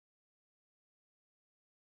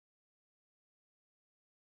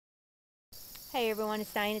Hey everyone,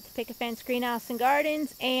 it's Diane at the Picket Fence Greenhouse and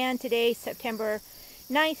Gardens, and today's September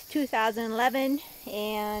 9th, 2011,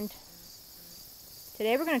 and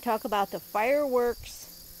today we're going to talk about the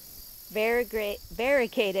Fireworks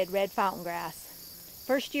Variegated Red Fountain Grass.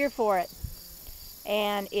 First year for it,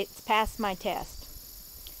 and it's passed my test.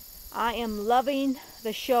 I am loving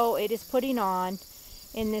the show it is putting on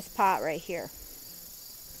in this pot right here.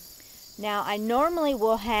 Now, I normally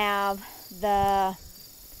will have the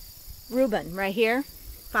Reuben right here,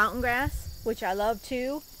 fountain grass, which I love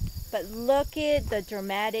too, but look at the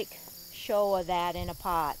dramatic show of that in a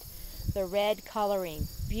pot. The red coloring,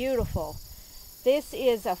 beautiful. This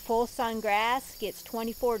is a full sun grass, gets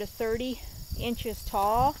 24 to 30 inches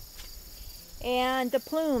tall, and the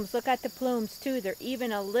plumes, look at the plumes too. They're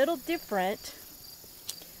even a little bit different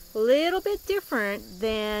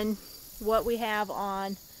than what we have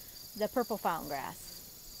on the purple fountain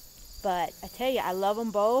grass. But I tell you, I love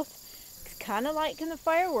them both. Kind of like in the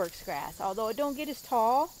fireworks grass, although it don't get as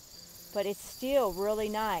tall, but it's still really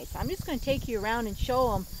nice. I'm just going to take you around and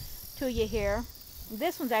show them to you here.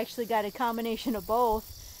 This one's actually got a combination of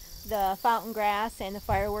both the fountain grass and the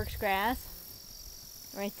fireworks grass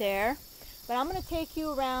right there. But I'm going to take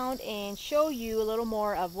you around and show you a little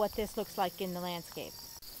more of what this looks like in the landscape.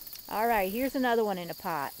 Alright, here's another one in a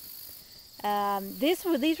pot.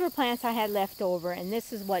 These were plants I had left over, and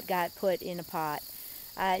this is what got put in a pot.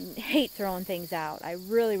 I hate throwing things out. I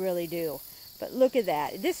really do. But look at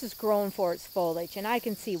that. This is grown for its foliage, and I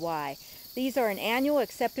can see why. These are an annual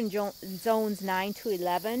except in zones 9 to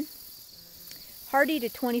 11. Hardy to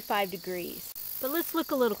 25 degrees. But let's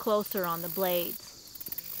look a little closer on the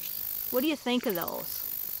blades. What do you think of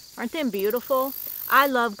those? Aren't them beautiful? I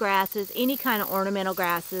love grasses, any kind of ornamental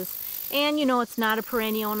grasses. And you know, it's not a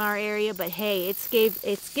perennial in our area, but hey,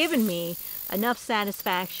 it's given me enough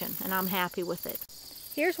satisfaction, and I'm happy with it.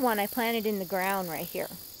 Here's one I planted in the ground right here.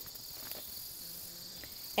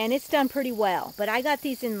 And it's done pretty well. But I got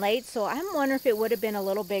these in late, so I'm wondering if it would have been a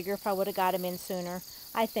little bigger if I would have got them in sooner.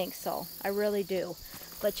 I think so. I really do.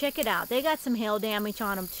 But check it out. They got some hail damage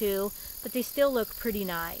on them too, but they still look pretty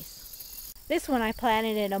nice. This one I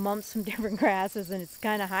planted in amongst some different grasses, and it's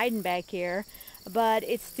kind of hiding back here. But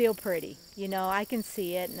it's still pretty. You know, I can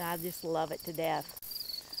see it, and I just love it to death.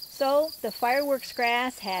 So, the fireworks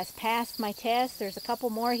grass has passed my test. There's a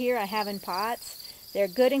couple more here I have in pots. They're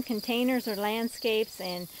good in containers or landscapes,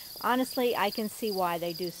 and honestly, I can see why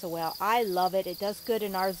they do so well. I love it. It does good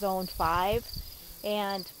in our zone 5,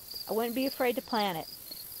 and I wouldn't be afraid to plant it.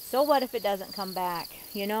 So what if it doesn't come back?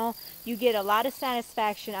 You know, you get a lot of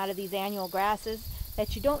satisfaction out of these annual grasses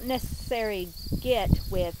that you don't necessarily get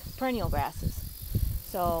with perennial grasses.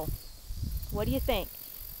 So, what do you think?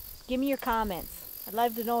 Give me your comments. I'd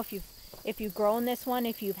love to know if you've grown this one,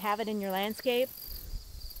 if you have it in your landscape.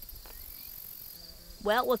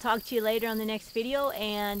 Well, we'll talk to you later on the next video,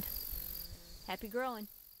 and happy growing.